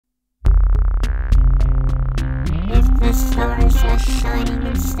shining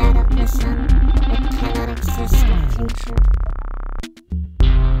instead of the sun. It cannot exist in future.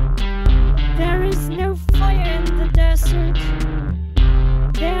 There is no fire in the desert.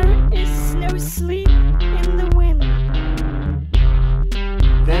 There is no sleep in the wind.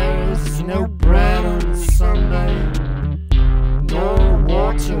 There is no bread on Sunday, nor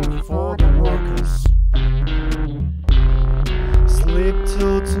water for the workers. Sleep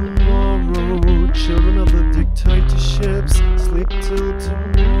till tomorrow, children of the dictatorships. Sleep till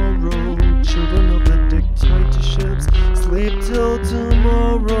tomorrow, children of the dictatorships. Sleep till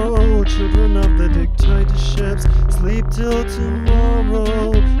tomorrow, children of the dictatorships. Sleep till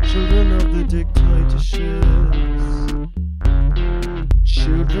tomorrow, children of the dictatorships.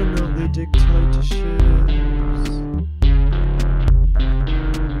 Children of the dictatorships.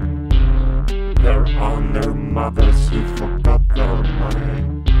 There are no mothers who forgot their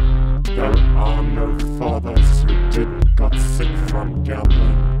money. There are no fathers who didn't got sick from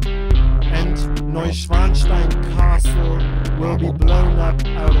gambling. And Neuschwanstein Castle will be blown up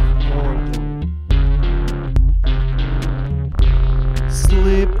out of boredom.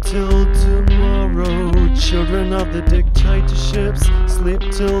 Sleep till tomorrow, children of the dictatorships. Sleep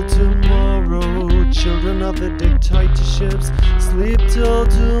till tomorrow, children of the dictatorships. Sleep till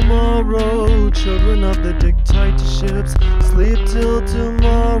tomorrow, children of the dictatorships. Sleep till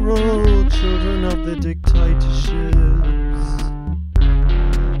tomorrow, children of the dictatorships.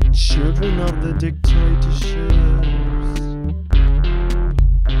 Children of the dictatorships.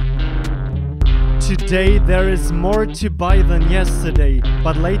 Today there is more to buy than yesterday,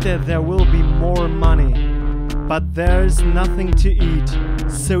 but later there will be more money. But there is nothing to eat,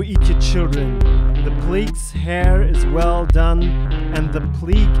 so eat your children. The plague's hair is well done, and the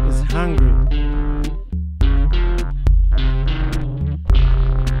plague is hungry.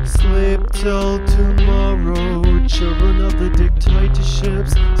 Sleep till tomorrow, children of the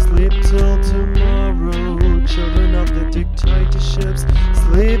dictatorships. Sleep till tomorrow, children of the dictatorships.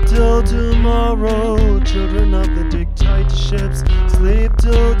 Sleep till tomorrow, children of the dictatorships. Sleep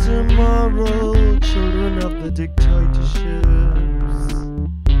till tomorrow, children of the dictatorships.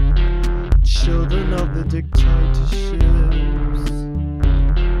 Children of the dictatorships.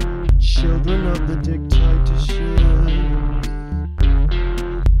 Children of the dictatorships.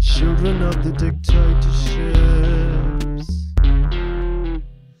 Children of the dictatorships.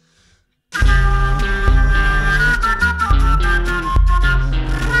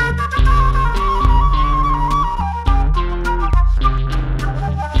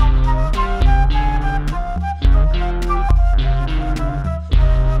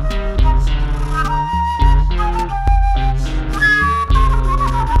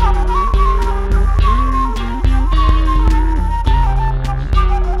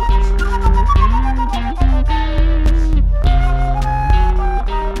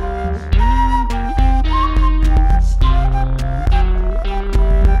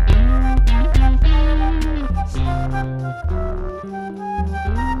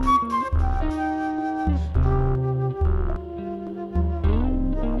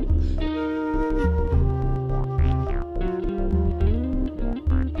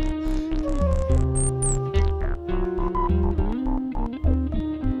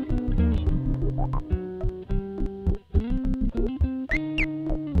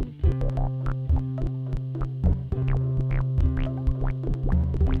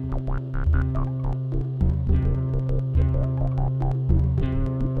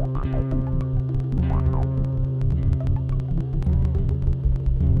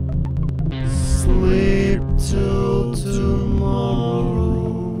 Sleep till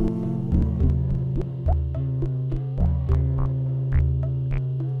tomorrow.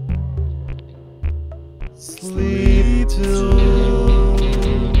 Sleep till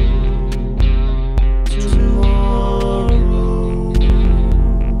tomorrow.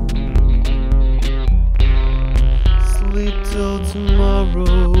 Sleep till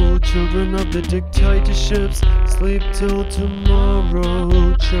tomorrow, children of the dictatorships. Sleep till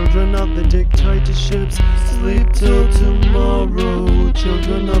tomorrow, children of the dictatorships. Sleep till tomorrow,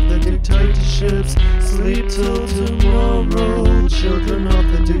 children of the dictatorships. Sleep till tomorrow, children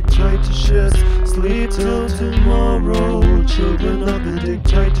of the dictatorships. Sleep till tomorrow, children of the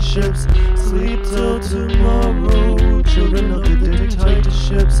dictatorships. Sleep till tomorrow, children of the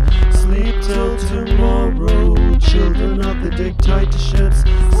dictatorships. Sleep till tomorrow, children of the dictatorships.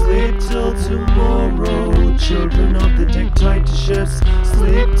 Sleep till tomorrow, children of the dictatorships.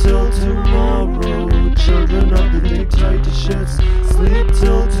 Sleep till tomorrow, children of the dictatorships. Sleep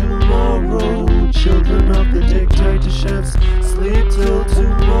till tomorrow, children of the dictatorships. Sleep till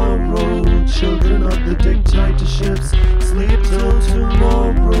tomorrow, children of the dictatorships. sleep till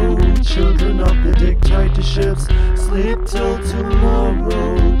tomorrow. Children of the dictatorships, sleep till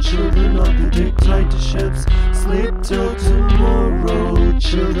tomorrow. Children of the dictatorships, sleep till tomorrow.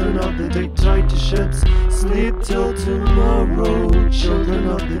 Children of the dictatorships, sleep till tomorrow. Children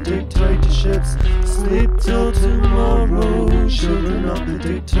of the dictatorships, sleep till tomorrow. Children of the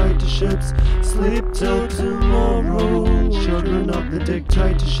dictatorships, sleep till tomorrow. Children of the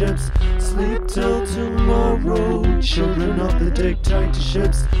dictatorships, sleep till tomorrow. Children of the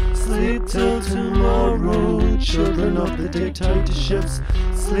dictatorships, sleep till tomorrow. Children of the dictatorships,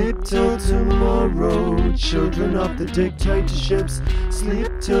 sleep till tomorrow. Children of the dictatorships, sleep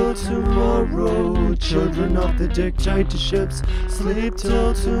till tomorrow. Children of the dictatorships, sleep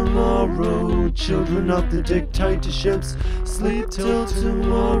till tomorrow. Children of the dictatorships, sleep till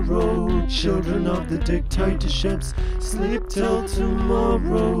tomorrow. Children of the dictatorships, sleep till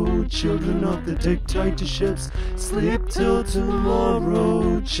tomorrow. Children of the dictatorships, sleep till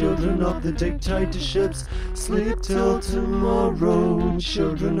tomorrow. Children of the dictatorships, sleep till tomorrow.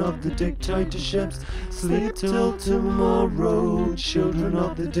 Children of the dictatorships, sleep till tomorrow. Children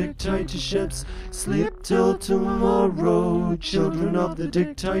of the dictatorships, sleep till tomorrow. Children of the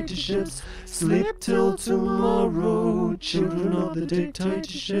dictatorships, sleep till tomorrow. Children of the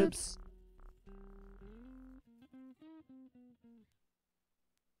dictatorships.